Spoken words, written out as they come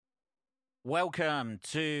Welcome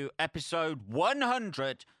to episode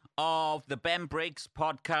 100 of the Ben Briggs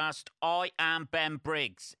podcast. I am Ben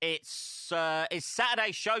Briggs. It's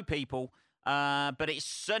Saturday's show, people, but it's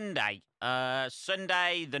Sunday.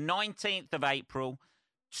 Sunday, the 19th of April,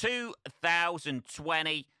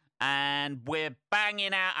 2020, and we're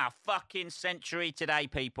banging out our fucking century today,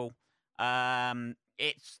 people.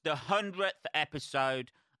 It's the 100th episode.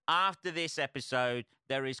 After this episode,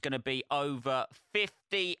 there is going to be over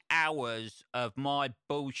 50 hours of my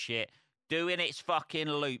bullshit doing its fucking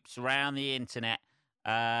loops around the internet.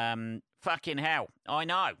 Fucking hell, I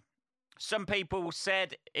know. Some people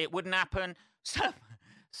said it wouldn't happen.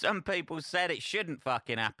 Some people said it shouldn't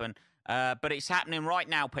fucking happen. But it's happening right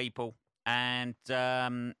now, people. And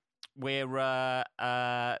we're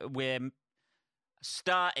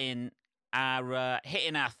starting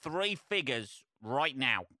hitting our three figures right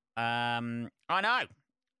now. I know.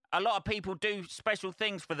 A lot of people do special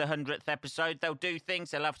things for the 100th episode. They'll do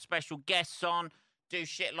things. They'll have special guests on, do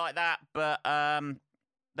shit like that. But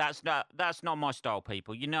that's not my style,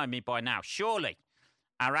 people. You know me by now. Surely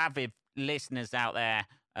our avid listeners out there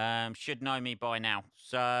should know me by now.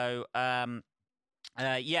 So, it's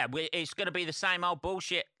going to be the same old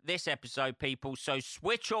bullshit this episode, people. So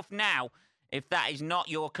switch off now if that is not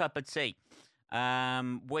your cup of tea.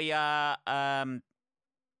 We are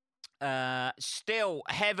still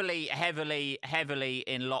heavily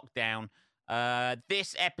in lockdown.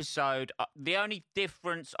 This episode, the only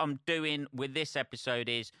difference I'm doing with this episode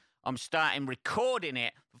is I'm starting recording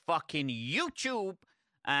it for fucking YouTube,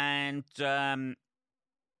 and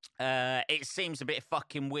it seems a bit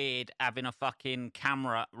fucking weird having a fucking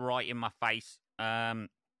camera right in my face,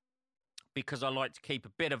 because I like to keep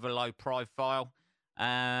a bit of a low profile,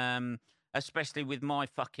 especially with my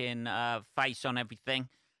fucking face on everything.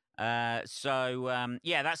 That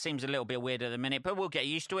seems a little bit weird at the minute, but we'll get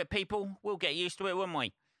used to it, people. We'll get used to it, won't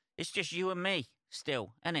we? It's just you and me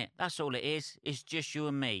still, isn't it? That's all it is. It's just you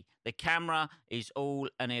and me. The camera is all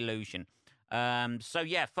an illusion. We're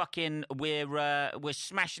smashing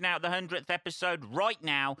out the 100th episode right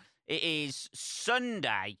now. It is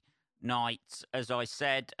Sunday night, as I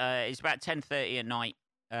said. It's about 10:30 at night.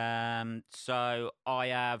 So I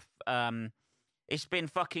have, it's been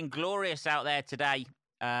fucking glorious out there today,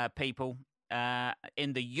 people.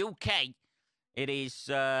 In the UK,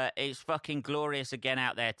 it's fucking glorious again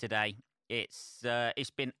out there today. It's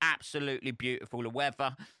been absolutely beautiful, the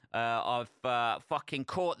weather. I've fucking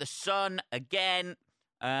caught the sun again.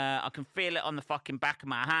 I can feel it on the fucking back of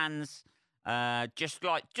my hands. Just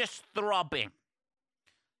throbbing.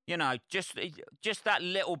 You know, just that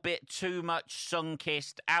little bit too much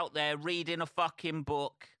sun-kissed out there reading a fucking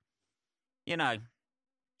book. You know,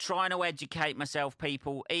 trying to educate myself,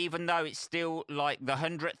 people, even though it's still like the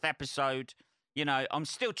 100th episode. You know, I'm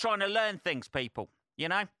still trying to learn things, people, you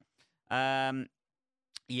know?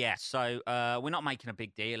 So we're not making a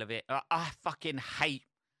big deal of it. I fucking hate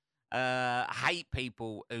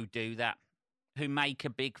people who do that, who make a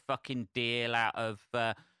big fucking deal out of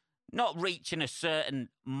not reaching a certain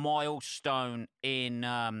milestone in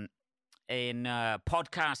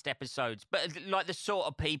podcast episodes, but like the sort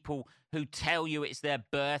of people who tell you it's their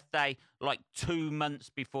birthday like 2 months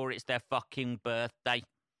before it's their fucking birthday.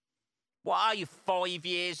 What are you, 5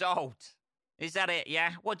 years old? Is that it,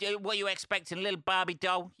 yeah? What are you expecting, a little Barbie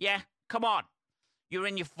doll? Yeah? Come on. You're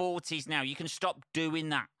in your 40s now. You can stop doing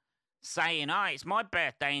that. Saying, it's my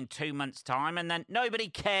birthday in 2 months' time, and then nobody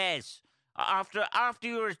cares. After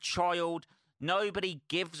you're a child, nobody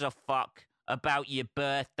gives a fuck about your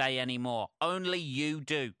birthday anymore. Only you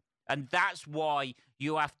do. And that's why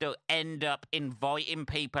you have to end up inviting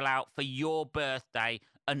people out for your birthday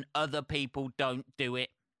and other people don't do it.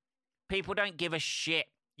 People don't give a shit.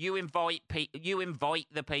 You invite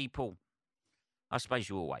the people. I suppose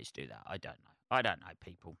you always do that. I don't know,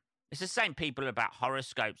 people. It's the same people about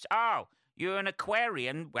horoscopes. Oh, you're an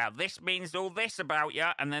Aquarian. Well, this means all this about you.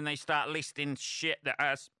 And then they start listing shit that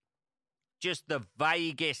has just the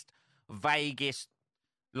vaguest,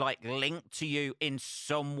 like, link to you in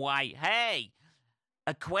some way. Hey,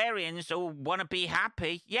 Aquarians all want to be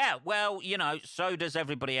happy. Yeah, well, you know, so does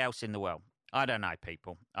everybody else in the world. I don't know,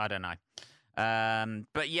 people. I don't know.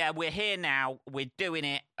 But yeah, we're here now. We're doing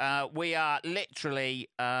it. We are literally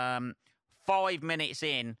 5 minutes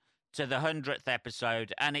in to the 100th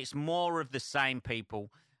episode, and it's more of the same,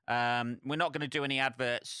 people. We're not going to do any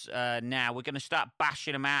adverts now. We're going to start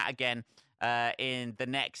bashing them out again in the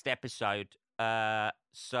next episode.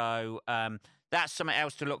 So that's something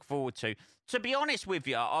else to look forward to. To be honest with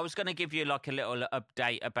you, I was going to give you like a little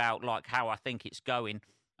update about like how I think it's going.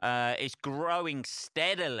 It's growing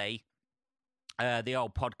steadily. the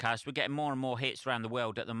old podcast. We're getting more and more hits around the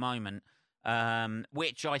world at the moment,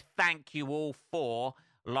 which I thank you all for.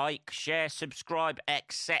 Like, share, subscribe,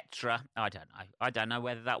 etc. I don't know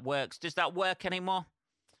whether that works. Does that work anymore?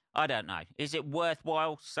 I don't know. Is it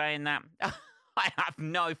worthwhile saying that? I have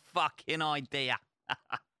no fucking idea.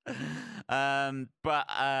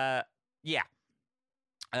 Yeah.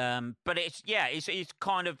 But it's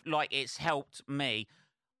kind of like it's helped me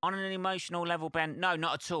on an emotional level, Ben. No,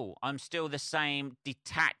 not at all. I'm still the same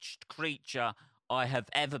detached creature I have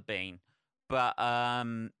ever been. But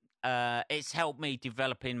it's helped me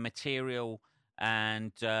developing material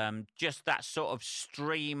and just that sort of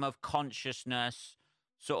stream of consciousness,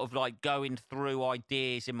 sort of like going through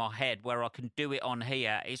ideas in my head where I can do it on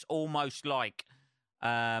here. It's almost like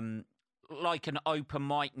an open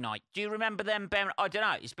mic night. Do you remember them, Ben? I don't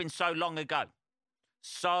know. It's been so long ago.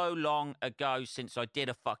 So long ago since I did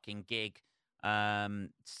a fucking gig. Yeah,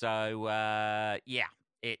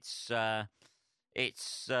 it's a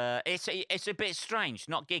bit strange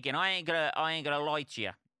not gigging. I ain't gonna lie to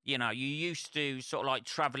you. You know, you used to sort of like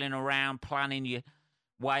traveling around, planning your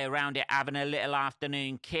way around it, having a little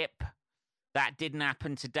afternoon kip. That didn't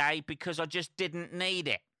happen today because I just didn't need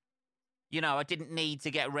it. You know, I didn't need to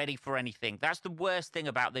get ready for anything. That's the worst thing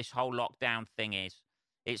about this whole lockdown thing is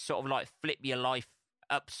it's sort of like flip your life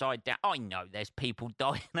upside down. I know there's people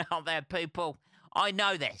dying out there, people. I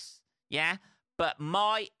know this, yeah? But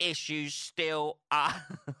my issues still are...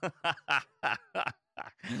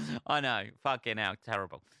 I know, fucking hell,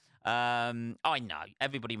 terrible. I know,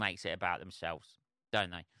 everybody makes it about themselves,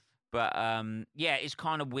 don't they? But, yeah, it's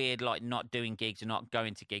kind of weird, like, not doing gigs and not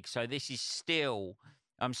going to gigs. So this is still...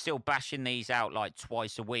 I'm still bashing these out, like,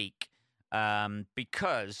 twice a week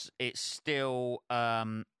because it's still...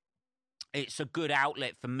 it's a good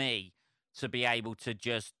outlet for me to be able to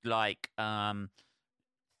just, like,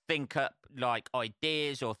 think up, like,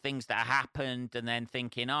 ideas or things that happened and then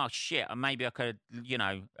thinking, oh, shit, maybe I could, you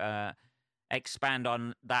know, expand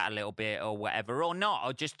on that a little bit or whatever. Or not,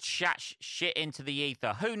 or just chat shit into the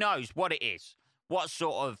ether. Who knows what it is? What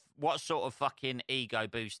sort of fucking ego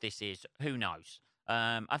boost this is? Who knows?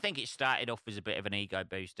 I think it started off as a bit of an ego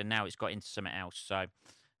boost and now it's got into something else. So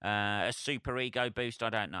a super ego boost, I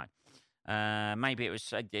don't know. Maybe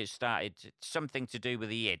it started something to do with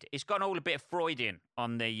the id. It's gone all a bit Freudian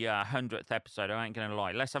on the 100th episode, I ain't going to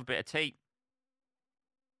lie. Let's have a bit of tea.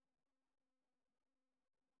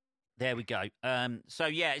 There we go. So,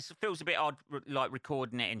 yeah, it feels a bit odd, like,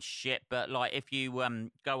 recording it and shit, but, like, if you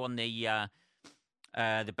go on the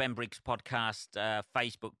Ben Briggs podcast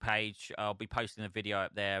Facebook page, I'll be posting the video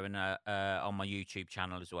up there and on my YouTube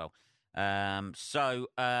channel as well.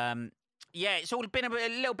 Yeah, it's all been a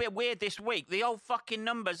little bit weird this week. The old fucking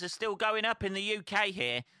numbers are still going up in the UK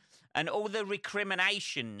here, and all the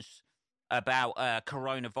recriminations about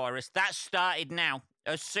coronavirus, that started now.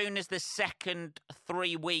 As soon as the second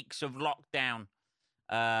 3 weeks of lockdown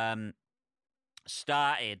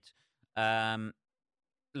started,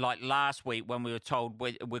 like last week when we were told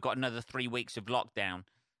we've got another 3 weeks of lockdown,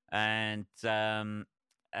 and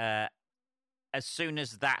as soon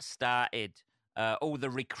as that started, all the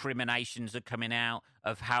recriminations are coming out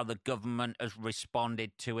of how the government has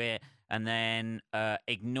responded to it, and then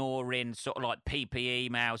ignoring sort of like PP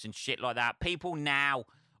emails and shit like that. People now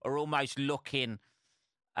are almost looking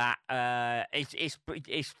at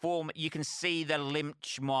it's form. You can see the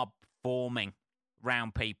lynch mob forming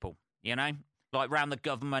round people, you know, like round the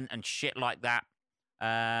government and shit like that.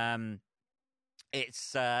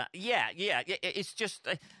 It's it's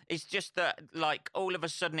just that, like, all of a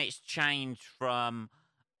sudden it's changed from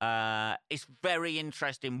it's very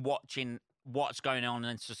interesting watching what's going on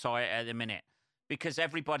in society at the minute, because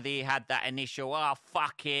everybody had that initial, oh,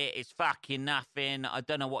 fuck it, it's fucking nothing, I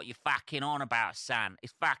don't know what you're fucking on about, son,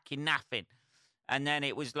 it's fucking nothing. And then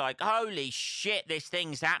it was like, holy shit, this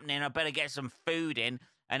thing's happening, I better get some food in.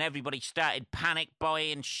 And everybody started panic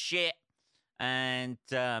buying shit and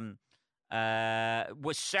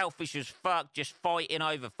was selfish as fuck, just fighting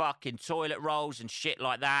over fucking toilet rolls and shit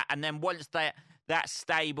like that. And then once that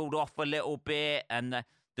stabled off a little bit and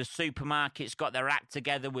the supermarkets got their act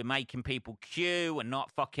together with making people queue and not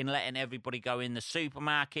fucking letting everybody go in the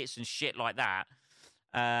supermarkets and shit like that,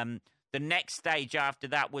 the next stage after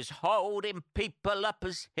that was holding people up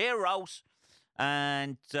as heroes.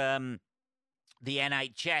 And the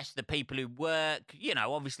NHS, the people who work, you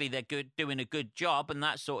know, obviously they're good, doing a good job and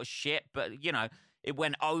that sort of shit. But, you know, it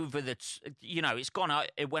went over the,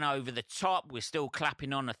 it went over the top. We're still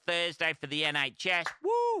clapping on a Thursday for the NHS.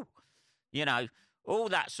 Woo! You know, all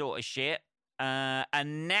that sort of shit.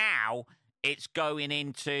 And now it's rolling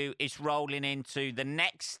into the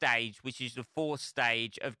next stage, which is the fourth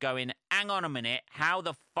stage of going, hang on a minute, how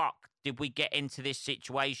the fuck did we get into this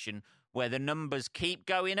situation where the numbers keep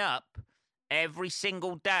going up every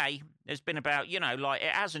single day? There's been about, it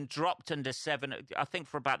hasn't dropped under 7, I think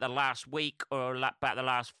for about the last week or about the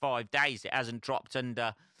last 5 days, it hasn't dropped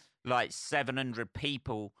under 700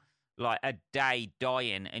 people a day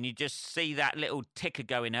dying, and you just see that little ticker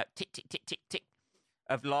going up, tick, tick, tick, tick, tick,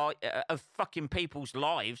 of fucking people's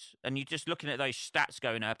lives, and you're just looking at those stats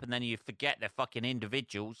going up, and then you forget they're fucking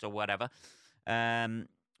individuals or whatever.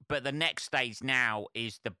 But the next stage now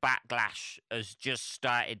is the backlash has just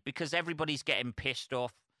started because everybody's getting pissed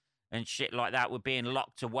off and shit like that. We're being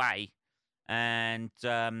locked away, and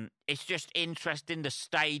it's just interesting the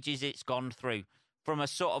stages it's gone through, from a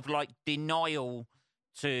sort of denial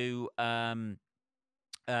to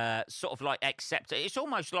sort of accept it. It's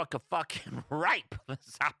almost like a fucking rape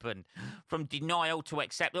that's happened, from denial to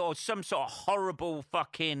accept, or some sort of horrible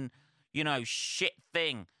fucking, shit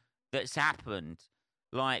thing that's happened,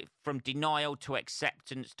 from denial to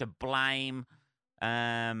acceptance to blame.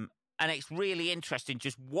 And it's really interesting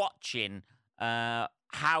just watching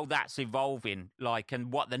how that's evolving,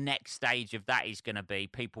 and what the next stage of that is going to be.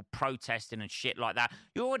 People protesting and shit like that.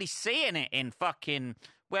 You're already seeing it in fucking,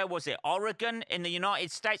 where was it, Oregon in the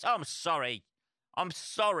United States? Oh, I'm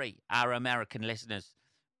sorry, our American listeners.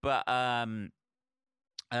 But in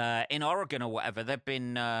Oregon or whatever, they've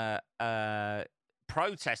been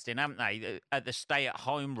protesting, haven't they, at the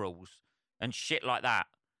stay-at-home rules and shit like that.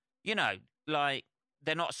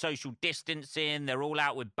 They're not social distancing. They're all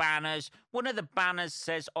out with banners. One of the banners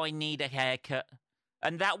says, "I need a haircut."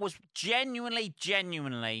 And that was genuinely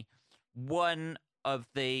one of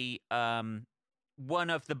the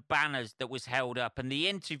banners that was held up. And the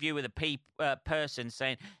interview with the person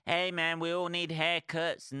saying, "Hey, man, we all need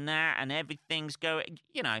haircuts and that, and everything's going,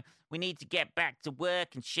 we need to get back to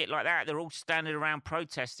work and shit like that." They're all standing around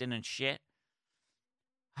protesting and shit.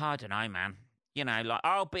 I don't know, man.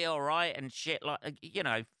 I'll be all right and shit,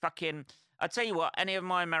 fucking... I tell you what, any of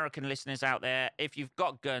my American listeners out there, if you've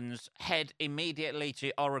got guns, head immediately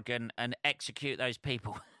to Oregon and execute those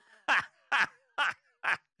people.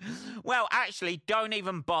 Well, actually, don't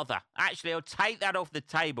even bother. Actually, I'll take that off the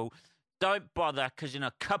table. Don't bother, because in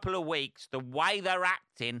a couple of weeks, the way they're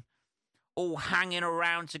acting, all hanging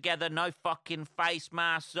around together, no fucking face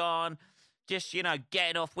masks on, just,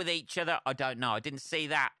 getting off with each other. I don't know. I didn't see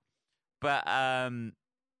that. But, I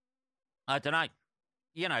don't know.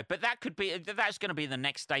 But that's going to be the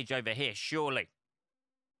next stage over here, surely.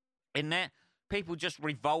 Isn't it? People just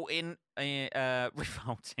revolting.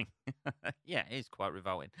 Revolting. Yeah, it is quite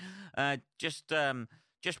revolting. Just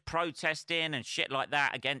protesting and shit like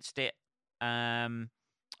that against it. I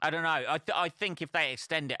don't know. I think if they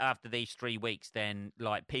extend it after these 3 weeks, then,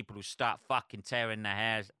 people will start fucking tearing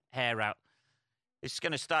their hair out. It's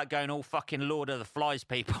going to start going all fucking Lord of the Flies,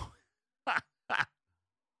 people.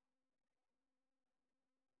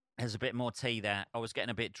 There's a bit more tea there. I was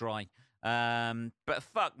getting a bit dry. But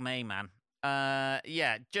fuck me, man.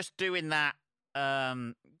 Yeah, just doing that,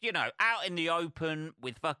 out in the open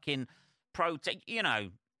with fucking protest,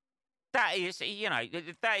 that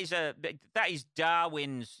is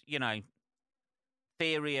Darwin's,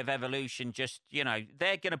 theory of evolution. Just,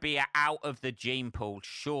 they're going to be out of the gene pool,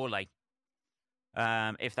 surely,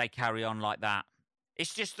 if they carry on like that.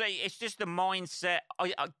 It's just the mindset.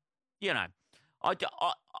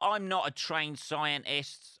 I'm not a trained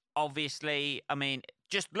scientist, obviously. I mean,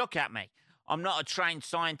 just look at me. I'm not a trained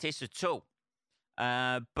scientist at all.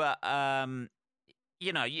 But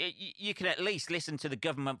you can at least listen to the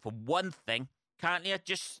government for one thing, can't you?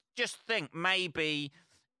 Just think, maybe,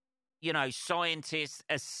 scientists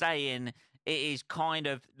are saying it is kind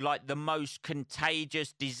of like the most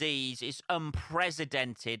contagious disease. It's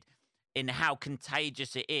unprecedented in how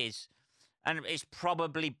contagious it is. And it's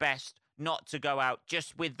probably best not to go out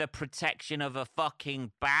just with the protection of a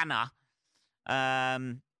fucking banner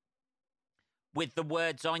with the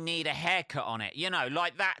words, "I need a haircut" on it.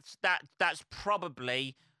 That's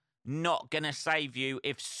probably not going to save you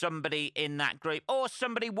if somebody in that group or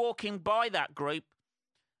somebody walking by that group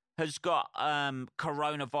has got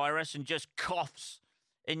coronavirus and just coughs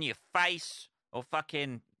in your face or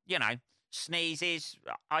fucking, sneezes.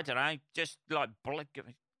 I don't know, just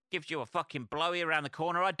gives you a fucking blowy around the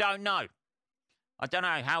corner. I don't know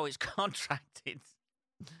how it's contracted.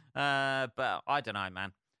 But I don't know,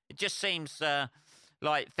 man. It just seems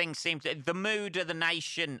like things the mood of the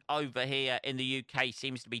nation over here in the UK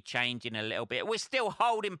seems to be changing a little bit. We're still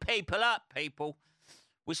holding people up, people.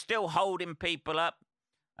 We're still holding people up.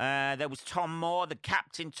 There was Tom Moore, the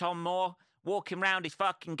Captain Tom Moore, walking round his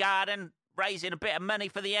fucking garden, raising a bit of money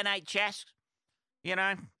for the NHS, you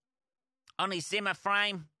know, on his Zimmer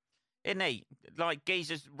frame, isn't he? Like,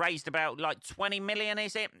 geezer's raised about, 20 million,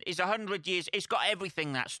 is it? It's 100 years. It's got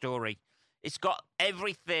everything, that story. It's got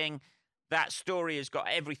everything. That story has got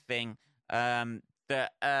everything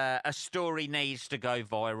that a story needs to go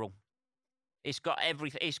viral. It's got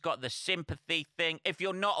everything. It's got the sympathy thing. If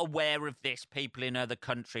you're not aware of this, people in other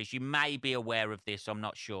countries, you may be aware of this, I'm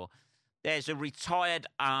not sure. There's a retired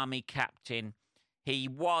army captain. He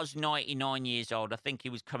was 99 years old. I think he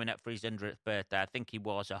was coming up for his 100th birthday. I think he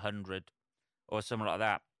was 100 or something like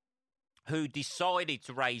that, who decided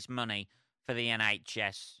to raise money for the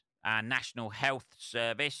NHS, our National Health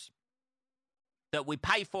Service, that we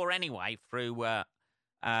pay for anyway through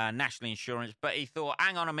national insurance. But he thought,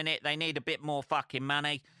 hang on a minute, they need a bit more fucking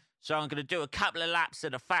money. So I'm going to do a couple of laps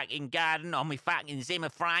of the fucking garden on my fucking Zimmer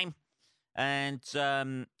frame and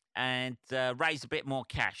raise a bit more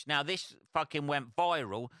cash. Now, this fucking went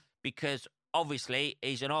viral because obviously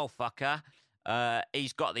he's an old fucker.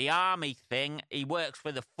 He's got the army thing. He works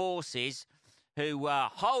for the forces who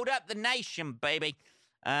hold up the nation, baby.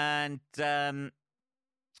 And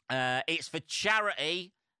it's for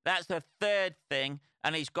charity. That's the third thing.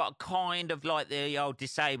 And he's got kind of like the old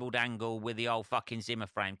disabled angle with the old fucking Zimmer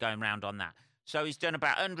frame going round on that. So he's done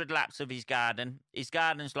about 100 laps of his garden. His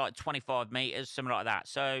garden's like 25 metres, something like that.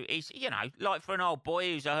 So he's, you know, like for an old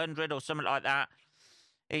boy who's 100 or something like that,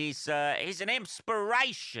 he's an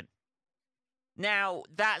inspiration. Now,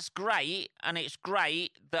 that's great, and it's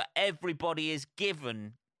great that everybody is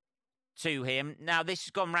given to him. Now, this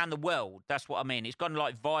has gone around the world. That's what I mean. It's gone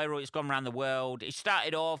like viral. It's gone around the world. It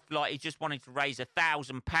started off like he just wanted to raise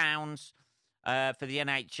 £1,000 for the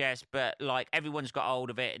NHS, but like everyone's got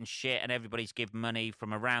hold of it and shit, and everybody's given money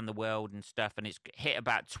from around the world and stuff, and it's hit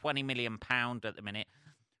about £20 million at the minute,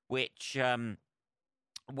 which after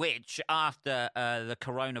the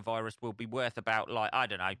coronavirus will be worth about like, I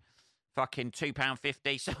don't know, fucking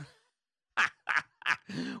 £2.50. So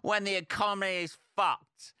when the economy is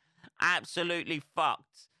fucked. Absolutely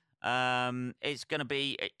fucked. It's going to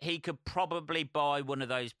be... He could probably buy one of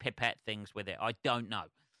those pipette things with it. I don't know.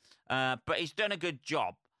 But he's done a good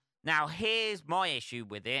job. Now, here's my issue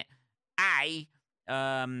with it.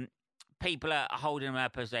 People are holding him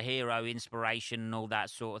up as a hero, inspiration, and all that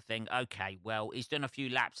sort of thing. Okay, well, he's done a few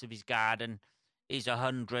laps of his garden. He's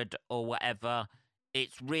 100 or whatever.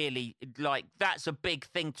 It's really... Like, that's a big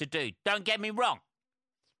thing to do. Don't get me wrong.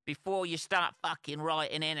 Before you start fucking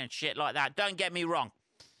writing in and shit like that. Don't get me wrong.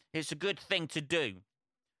 It's a good thing to do.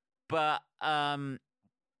 But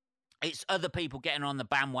it's other people getting on the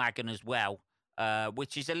bandwagon as well,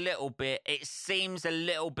 which is a little bit... It seems a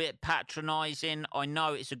little bit patronising. I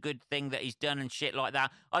know it's a good thing that he's done and shit like that.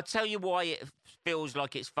 I'll tell you why it feels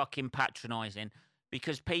like it's fucking patronising.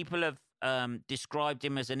 Because people have described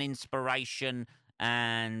him as an inspiration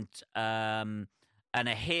and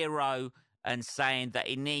a hero... and saying that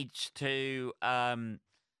he needs to,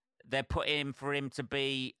 they're putting for him to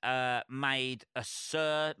be made a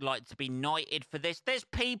sir, like to be knighted for this. There's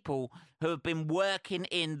people who have been working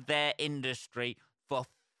in their industry for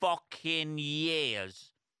fucking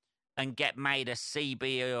years and get made a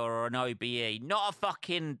CBE or an OBE, not a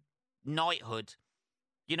fucking knighthood.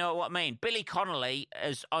 You know what I mean? Billy Connolly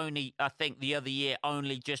has only, I think the other year,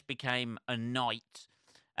 only just became a knight.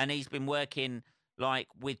 And he's been working... like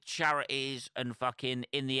with charities and fucking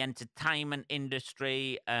in the entertainment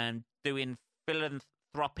industry and doing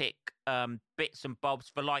philanthropic bits and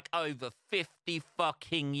bobs for like over 50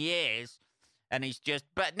 fucking years. And he's just,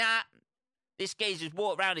 but nah, this geezer's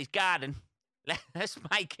walked around his garden. Let's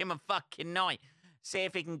make him a fucking knight. See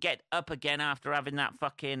if he can get up again after having that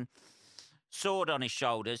fucking sword on his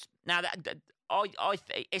shoulders. Now, I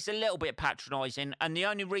think it's a little bit patronising. And the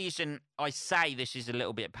only reason I say this is a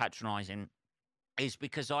little bit patronising is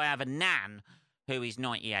because I have a nan who is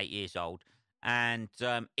 98 years old. And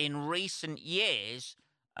in recent years,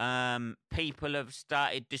 people have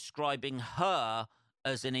started describing her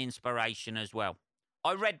as an inspiration as well.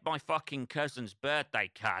 I read my fucking cousin's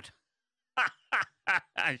birthday card.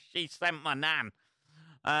 She sent my nan.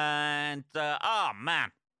 And, oh,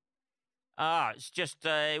 man. It's just,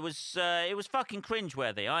 it was fucking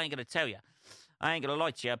cringeworthy. I ain't going to tell you. I ain't going to lie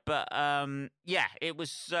to you, but, yeah, it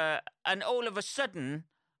was, and all of a sudden,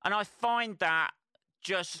 and I find that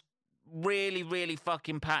just really, really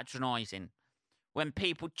fucking patronising when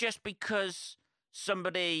people, just because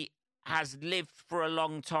somebody has lived for a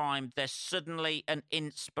long time, they're suddenly an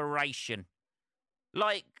inspiration.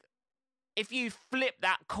 Like, if you flip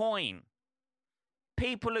that coin,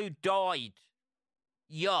 people who died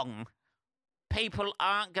young, people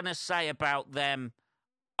aren't going to say about them,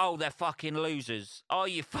 oh, they're fucking losers. Oh,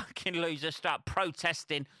 you fucking losers. Start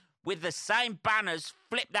protesting with the same banners.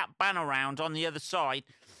 Flip that banner around on the other side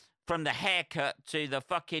from the haircut to the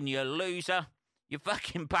fucking you loser. Your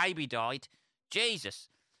fucking baby died. Jesus.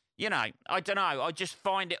 You know, I don't know. I just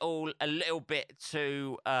find it all a little bit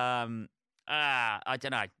too, I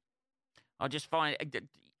don't know. I just find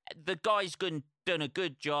the guy's done a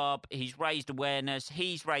good job. He's raised awareness.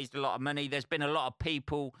 He's raised a lot of money. There's been a lot of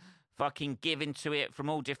people fucking giving to it from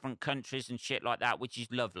all different countries and shit like that, which is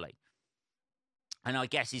lovely. And I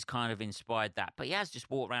guess he's kind of inspired that. But he has just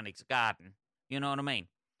walked around his garden. You know what I mean?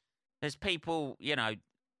 There's people, you know,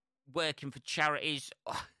 working for charities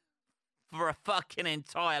for a fucking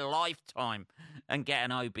entire lifetime and get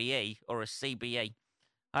an OBE or a CBE.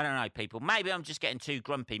 I don't know, people. Maybe I'm just getting too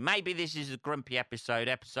grumpy. Maybe this is a grumpy episode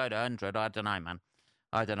 100. I don't know, man.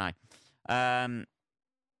 I don't know.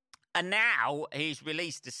 And now he's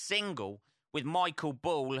released a single with Michael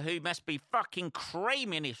Bull, who must be fucking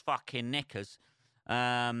creaming his fucking knickers.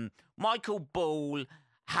 Michael Bull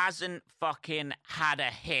hasn't fucking had a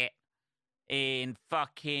hit in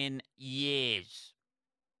fucking years.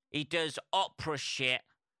 He does opera shit,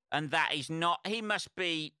 and that is not... He must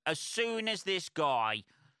be... As soon as this guy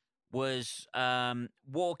was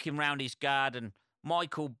walking around his garden,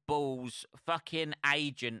 Michael Bull's fucking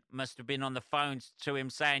agent must have been on the phone to him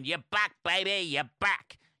saying, "You're back, baby, you're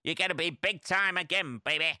back. You're going to be big time again,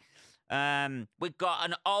 baby." We've got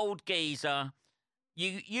an old geezer.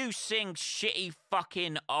 You sing shitty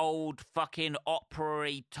fucking old fucking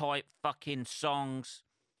opera-y type fucking songs.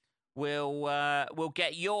 We'll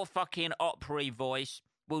get your fucking opera-y voice.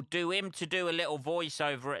 We'll do him to do a little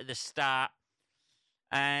voiceover at the start.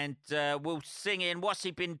 And we'll sing in. What's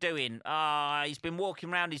he been doing? He's been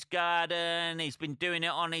walking around his garden. He's been doing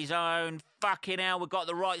it on his own. Fucking hell, we've got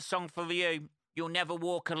the right song for you. You'll Never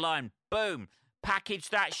Walk Alone. Boom. Package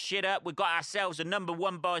that shit up. We've got ourselves a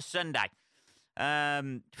 #1 by Sunday. I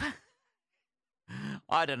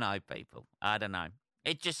don't know, people. I don't know.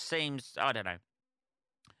 It just seems, I don't know.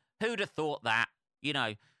 Who'd have thought that, you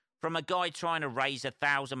know, from a guy trying to raise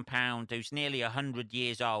 £1,000 who's nearly 100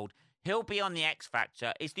 years old, he'll be on the X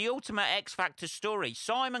Factor. It's the ultimate X Factor story.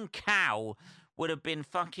 Simon Cowell would have been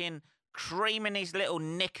fucking creaming his little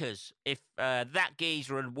knickers if that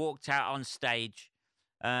geezer had walked out on stage,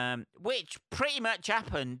 which pretty much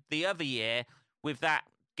happened the other year with that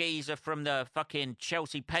geezer from the fucking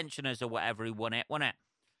Chelsea Pensioners or whatever who won it, wasn't it?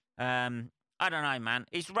 I don't know, man.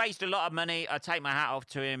 He's raised a lot of money. I take my hat off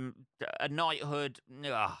to him. A knighthood.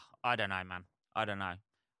 I don't know, man. I don't know.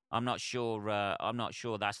 I'm not sure. I'm not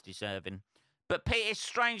sure that's deserving. But it's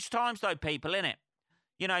strange times, though, people, innit?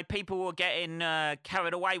 You know, people were getting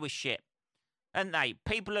carried away with shit, aren't they?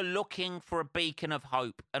 People are looking for a beacon of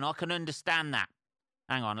hope, and I can understand that.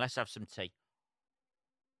 Hang on, let's have some tea.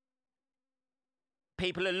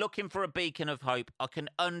 People are looking for a beacon of hope. I can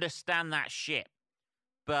understand that shit.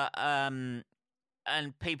 But, and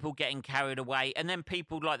people getting carried away. And then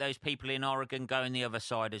people like those people in Oregon going the other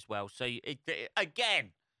side as well. So,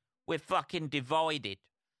 again, we're fucking divided.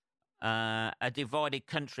 A divided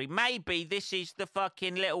country. Maybe this is the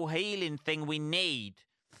fucking little healing thing we need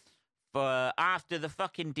for after the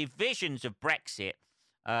fucking divisions of Brexit.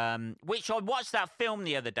 Which I watched that film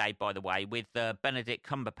the other day, by the way, with Benedict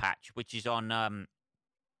Cumberbatch, which is on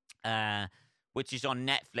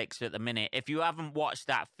Netflix at the minute. If you haven't watched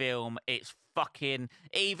that film, it's fucking...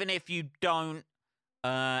 Even if you don't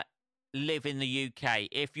live in the UK,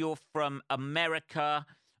 if you're from America,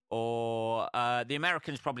 or the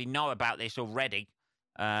Americans probably know about this already,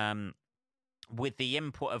 with the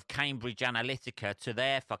input of Cambridge Analytica to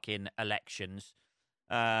their fucking elections.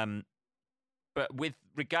 But with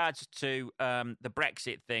regards to the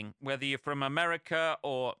Brexit thing, whether you're from America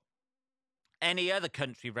or any other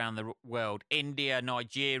country around the world, India,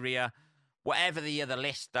 Nigeria, whatever the other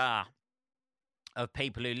lists are of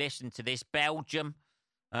people who listen to this, Belgium,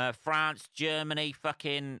 France, Germany,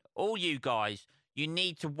 fucking all you guys, you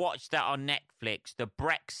need to watch that on Netflix, the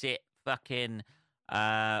Brexit fucking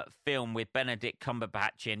film with Benedict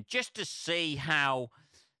Cumberbatch in, just to see how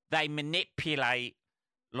they manipulate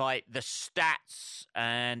like the stats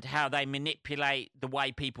and how they manipulate the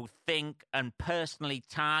way people think and personally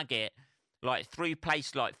target, like through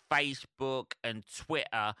places like Facebook and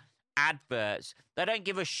Twitter, adverts. They don't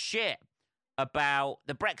give a shit about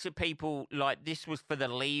the Brexit people. Like, this was for the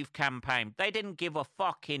Leave campaign. They didn't give a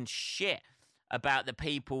fucking shit about the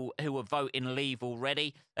people who were voting Leave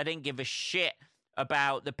already. They didn't give a shit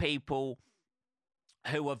about the people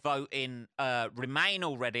who are voting Remain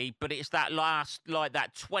already, but it's that last, like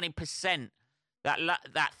that 20%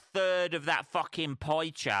 that third of that fucking pie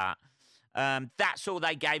chart, that's all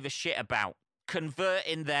they gave a shit about.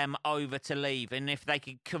 Converting them over to leave. And if they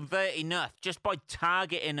could convert enough just by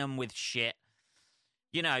targeting them with shit,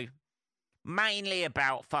 you know, mainly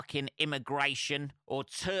about fucking immigration or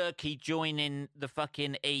Turkey joining the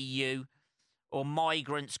fucking EU or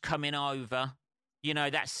migrants coming over, you know,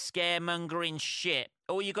 that scaremongering shit.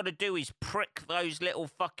 All you got to do is prick those little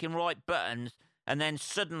fucking right buttons, and then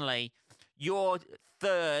suddenly your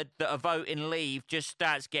third that are voting leave just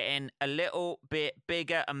starts getting a little bit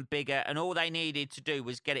bigger and bigger, and all they needed to do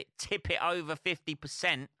was tip it over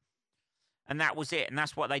 50%, and that was it, and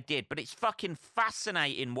that's what they did. But it's fucking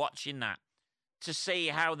fascinating watching that, to see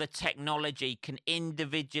how the technology can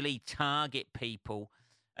individually target people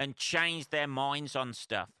and change their minds on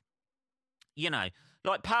stuff. You know,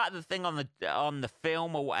 like part of the thing on the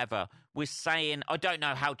film or whatever was saying, I don't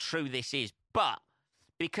know how true this is, but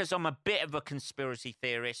because I'm a bit of a conspiracy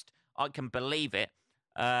theorist, I can believe it.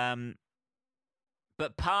 But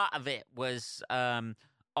part of it was on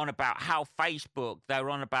about how Facebook, they're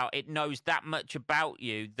on about it knows that much about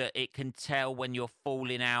you that it can tell when you're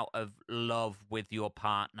falling out of love with your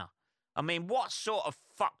partner. I mean, what sort of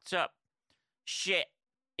fucked up shit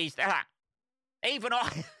is that? Even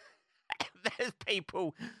I... There's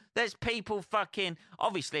people fucking...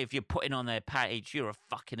 Obviously, if you're putting on their page, you're a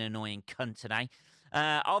fucking annoying cunt today.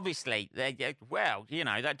 Obviously, well, you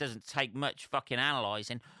know, that doesn't take much fucking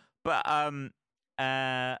analysing. But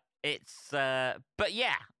but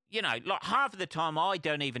yeah, you know, like half of the time I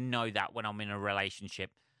don't even know that when I'm in a relationship,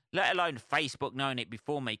 let alone Facebook knowing it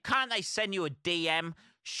before me. Can't they send you a DM?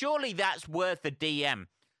 Surely that's worth a DM.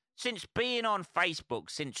 Since being on Facebook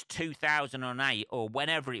since 2008 or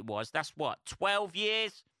whenever it was, that's what, 12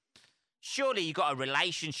 years? Surely you got a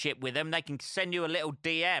relationship with them. They can send you a little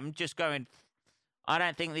DM just going, I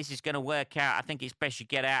don't think this is going to work out. I think it's best you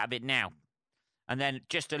get out of it now. And then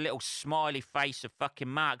just a little smiley face of fucking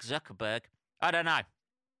Mark Zuckerberg. I don't know,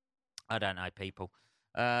 people.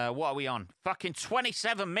 What are we on? Fucking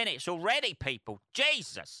 27 minutes already, people.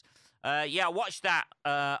 Jesus. Yeah, I watched that.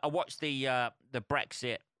 I watched the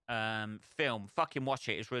Brexit film. Fucking watch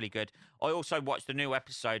it. It's really good. I also watched the new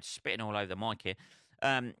episode, spitting all over the mic here.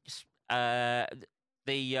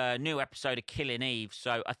 The new episode of Killing Eve.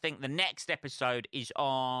 So I think the next episode is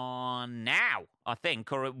on now, I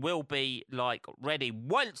think, or it will be like ready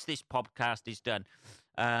once this podcast is done.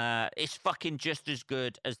 It's fucking just as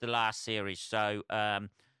good as the last series. So I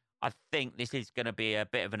think this is going to be a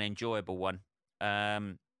bit of an enjoyable one.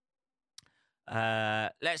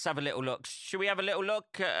 Let's have a little look. Should we have a little look?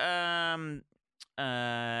 Let's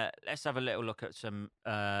have a little look at some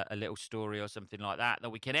a little story or something like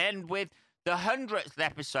that we can end with. The 100th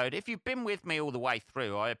episode. If you've been with me all the way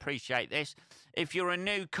through, I appreciate this. If you're a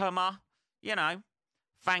newcomer, you know,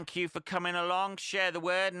 thank you for coming along. Share the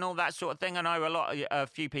word and all that sort of thing. I know a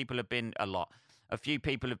few people have been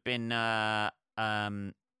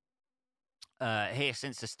here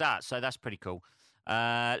since the start, so that's pretty cool.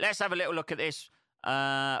 Let's have a little look at this.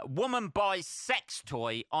 Woman buys sex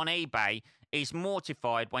toy on eBay, is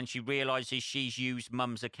mortified when she realises she's used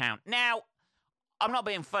mum's account. Now, I'm not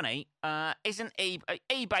being funny. Isn't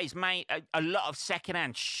eBay's made a lot of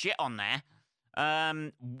secondhand shit on there?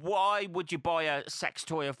 Why would you buy a sex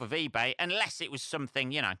toy off of eBay unless it was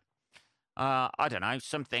something, you know, I don't know,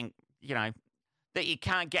 something, you know, that you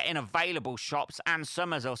can't get in available shops, Ann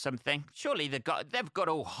Summers or something? Surely they've got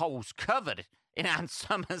all holes covered in Ann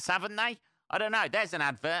Summers, haven't they? I don't know. There's an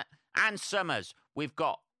advert. Ann Summers, we've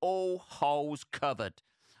got all holes covered.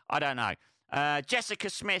 I don't know. Jessica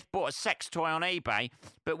Smith bought a sex toy on eBay,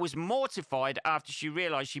 but was mortified after she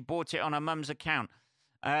realised she bought it on her mum's account.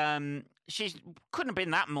 She couldn't have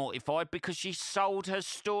been that mortified because she sold her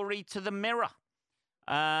story to the Mirror.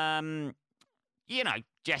 You know,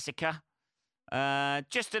 Jessica.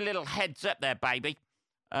 Just a little heads up there, baby.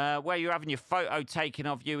 Where you're having your photo taken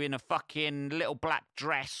of you in a fucking little black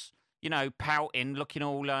dress, you know, pouting, looking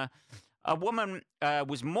all... A woman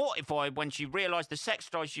was mortified when she realised the sex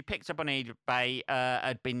toy she picked up on eBay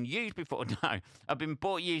had been used before. No, had been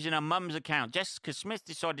bought using her mum's account. Jessica Smith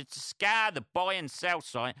decided to scour the buy and sell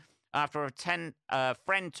site after a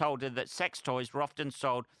friend told her that sex toys were often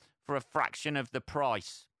sold for a fraction of the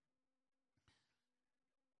price.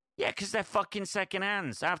 Yeah, because they're fucking second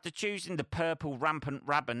hands. After choosing the purple rampant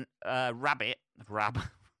rabbi...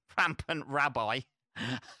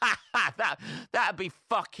 That'd be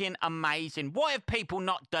fucking amazing. Why have people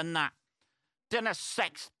not done that? Done a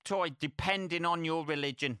sex toy depending on your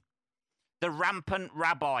religion. The rampant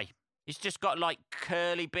rabbi. It's just got like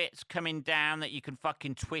curly bits coming down that you can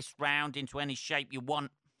fucking twist round into any shape you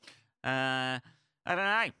want. I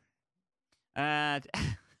don't know.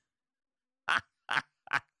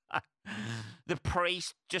 The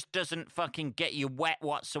priest just doesn't fucking get you wet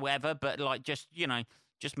whatsoever, but like just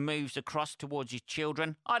moves across towards his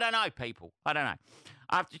children. I don't know, people. I don't know.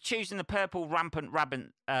 After choosing the purple rampant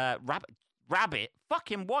rabbit.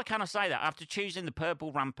 Fucking, why can't I say that? After choosing the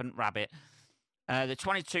purple rampant rabbit, the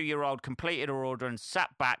 22-year-old completed her order and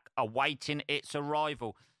sat back, awaiting its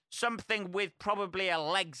arrival. Something with probably her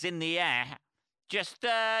legs in the air. Just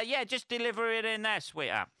deliver it in there,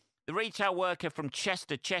 sweetheart. The retail worker from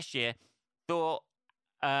Chester, Cheshire, thought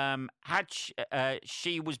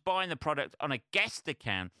she was buying the product on a guest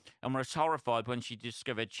account and was horrified when she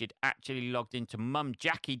discovered she'd actually logged into Mum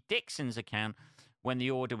Jackie Dixon's account when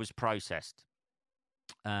the order was processed.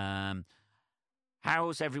 How's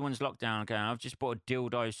everyone's lockdown going? I've just bought a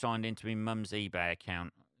dildo signed into my mum's eBay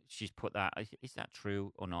account. She's put that. Is that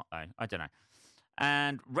true or not, though? I don't know.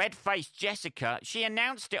 And red-faced Jessica, she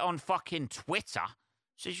announced it on fucking Twitter.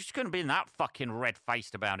 So she's couldn't have been that fucking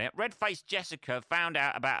red-faced about it. Red-faced Jessica found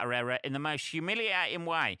out about her error in the most humiliating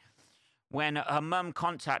way when her mum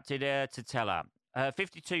contacted her to tell her. Her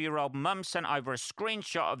 52-year-old mum sent over a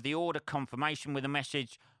screenshot of the order confirmation with a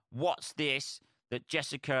message, "What's this?" that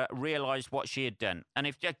Jessica realised what she had done. And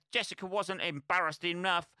if Jessica wasn't embarrassed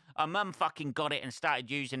enough, her mum fucking got it and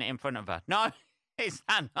started using it in front of her. No, it's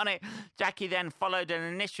not on it. Jackie then followed an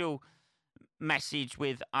initial message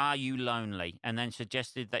with, "Are you lonely?" and then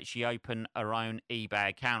suggested that she open her own eBay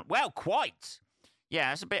account. Well, quite.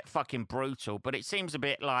 Yeah, it's a bit fucking brutal, but it seems a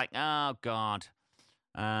bit like, oh, God.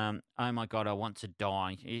 Oh, my God, I want to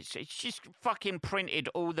die. She's fucking printed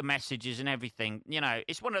all the messages and everything. You know,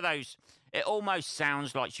 it's one of those, it almost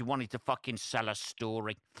sounds like she wanted to fucking sell a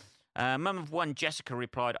story. Mum of one, Jessica,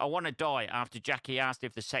 replied, "I want to die," after Jackie asked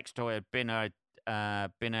if the sex toy had been her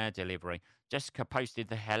delivery. Jessica posted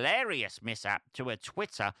the hilarious mishap to her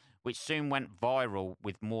Twitter, which soon went viral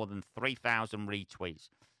with more than 3,000 retweets.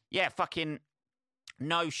 Yeah, fucking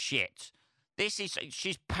no shit.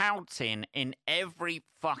 She's pouting in every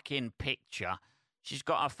fucking picture. She's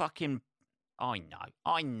got a fucking, I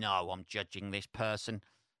know I'm judging this person,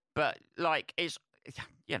 but like, it's,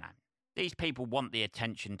 these people want the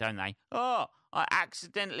attention, don't they? Oh, I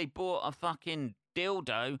accidentally bought a fucking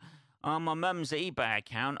dildo on my mum's eBay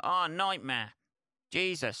account. Oh, nightmare.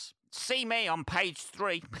 Jesus. See me on page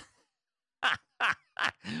 3,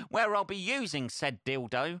 where I'll be using said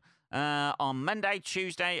dildo on Monday,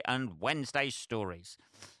 Tuesday, and Wednesday stories,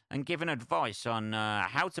 and giving advice on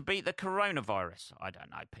how to beat the coronavirus. I don't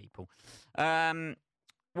know, people.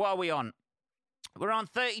 What are we on? We're on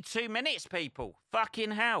 32 minutes, people.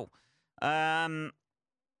 Fucking hell.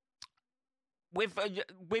 We've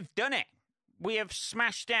done it. We have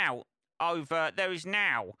smashed out there is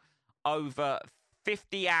now over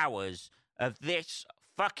 50 hours of this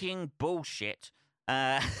fucking bullshit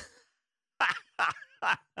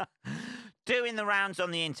doing the rounds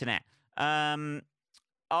on the internet. I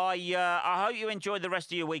hope you enjoyed the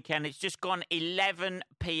rest of your weekend. It's just gone 11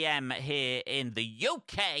 p.m. here in the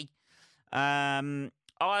UK. I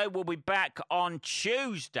will be back on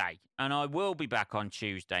Tuesday, and I'll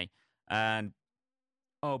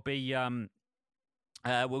be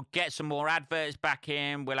we'll get some more adverts back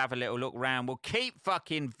in. We'll have a little look around. We'll keep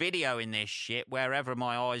fucking videoing this shit wherever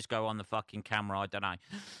my eyes go on the fucking camera. I don't know.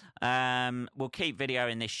 We'll keep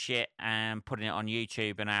videoing this shit and putting it on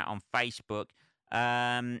YouTube and out on Facebook.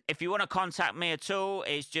 If you want to contact me at all,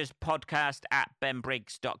 it's just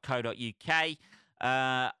podcast@benbriggs.co.uk.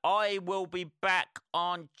 I will be back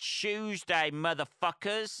on Tuesday,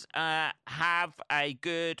 motherfuckers. Have a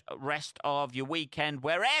good rest of your weekend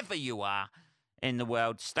wherever you are in the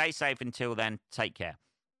world. Stay safe until then. Take care.